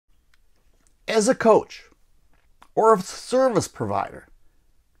as a coach or a service provider,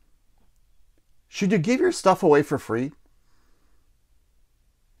 should you give your stuff away for free?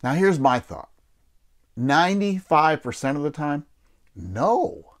 Now, here's my thought. 95% of the time,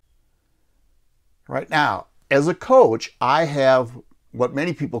 no. Right now, as a coach, I have what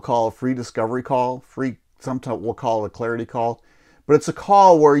many people call a free discovery call. Sometimes we'll call it a clarity call. But it's a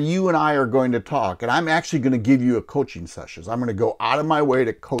call where you and I are going to talk. And I'm actually going to give you a coaching session. I'm going to go out of my way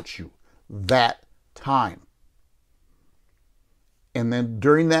to coach you that time. And then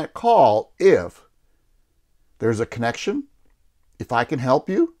during that call, if there's a connection, if I can help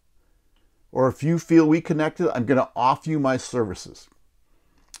you, or if you feel we connected, I'm going to offer you my services.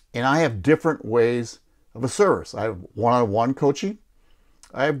 And I have different ways of a service. I have one-on-one coaching.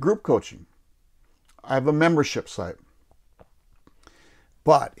 I have group coaching. I have a membership site.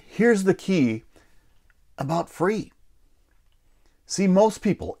 But here's the key about free. See, most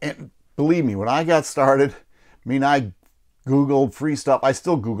people, and believe me, when I got started, I Googled free stuff. I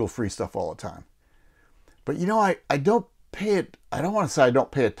still Google free stuff all the time. But I don't pay it. I don't want to say I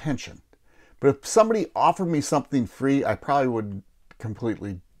don't pay attention. But if somebody offered me something free, I probably would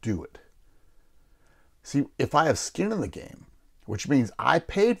completely do it. See, if I have skin in the game, which means I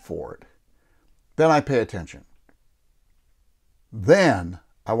paid for it, then I pay attention. Then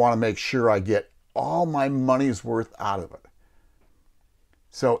I want to make sure I get all my money's worth out of it.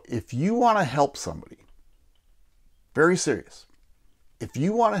 So if you want to help somebody, very serious, if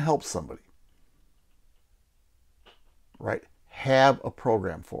you want to help somebody, right, have a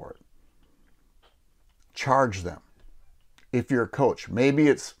program for it. Charge them. If you're a coach, maybe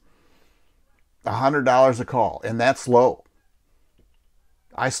it's $100 a call, and that's low.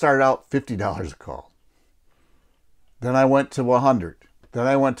 I started out $50 a call. Then I went to 100. Then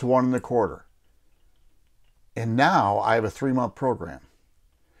I went to 1.25. And now I have a 3-month program.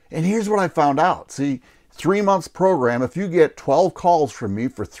 And here's what I found out. See, 3 months program, if you get 12 calls from me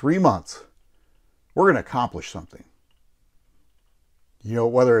for 3 months, we're going to accomplish something.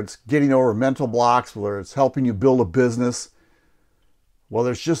 Whether it's getting over mental blocks, whether it's helping you build a business,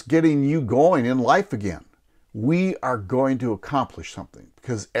 whether it's just getting you going in life again, we are going to accomplish something.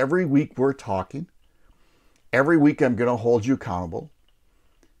 Because every week we're talking. Every week I'm going to hold you accountable.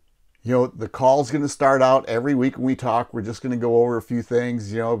 The call's going to start out every week when we talk. We're just going to go over a few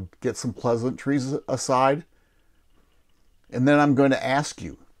things, get some pleasantries aside. And then I'm going to ask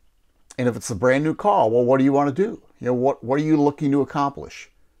you. And if it's a brand new call, well, what do you want to do? What are you looking to accomplish?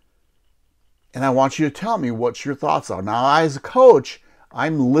 And I want you to tell me what your thoughts are. Now, as a coach,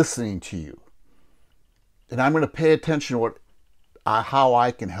 I'm listening to you. And I'm going to pay attention to how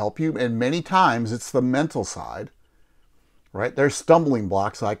I can help you. And many times it's the mental side, right? There's stumbling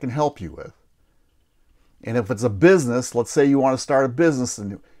blocks I can help you with. And if it's a business, let's say you want to start a business,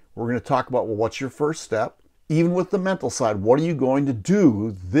 and we're going to talk about, well, what's your first step? Even with the mental side, what are you going to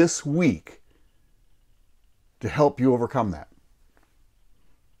do this week to help you overcome that?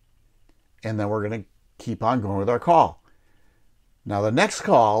 And then we're going to keep on going with our call. Now, the next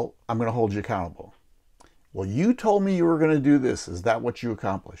call, I'm going to hold you accountable. Well, you told me you were going to do this. Is that what you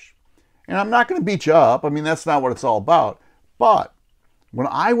accomplished? And I'm not going to beat you up. That's not what it's all about. But when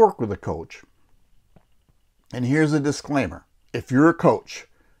I work with a coach, and here's a disclaimer. If you're a coach,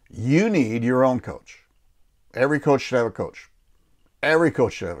 you need your own coach. Every coach should have a coach. Every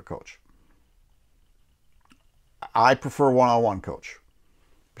coach should have a coach. I prefer one-on-one coach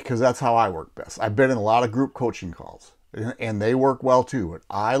because that's how I work best. I've been in a lot of group coaching calls, and they work well too, but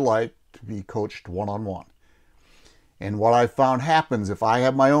I like to be coached one-on-one. And what I found happens if I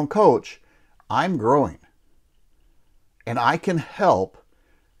have my own coach, I'm growing. And I can help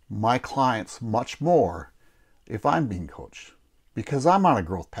my clients much more if I'm being coached because I'm on a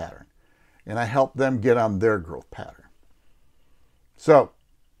growth pattern. And I help them get on their growth pattern. So,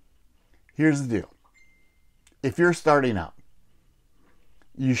 here's the deal. If you're starting out,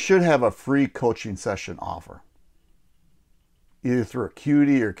 you should have a free coaching session offer. Either through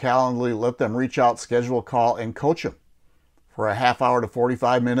Acuity or Calendly, let them reach out, schedule a call, and coach them for a half hour to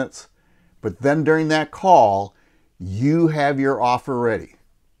 45 minutes. But then during that call, you have your offer ready.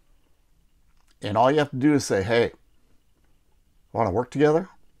 And all you have to do is say, hey, want to work together?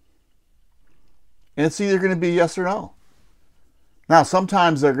 And it's either going to be yes or no. Now,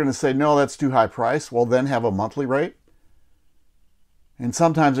 sometimes they're going to say, no, that's too high price. Well, then have a monthly rate. And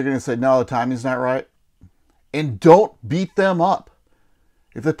sometimes they're going to say, no, the timing's not right. And don't beat them up.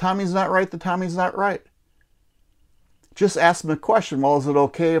 If the timing's not right, the timing's not right. Just ask them a question. Well, is it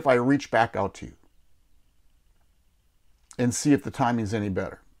okay if I reach back out to you? And see if the timing's any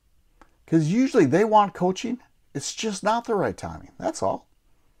better. Because usually they want coaching. It's just not the right timing. That's all.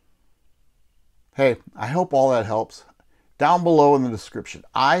 Hey, I hope all that helps. Down below in the description,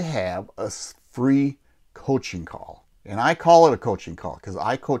 I have a free coaching call. And I call it a coaching call because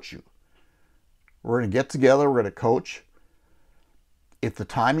I coach you. We're going to get together. We're going to coach. If the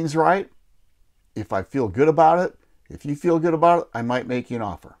timing's right, if I feel good about it, if you feel good about it, I might make you an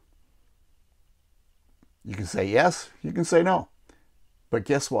offer. You can say yes, you can say no. But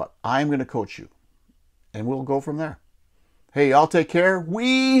guess what? I'm going to coach you. And we'll go from there. Hey, y'all take care.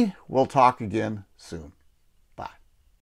 We will talk again soon.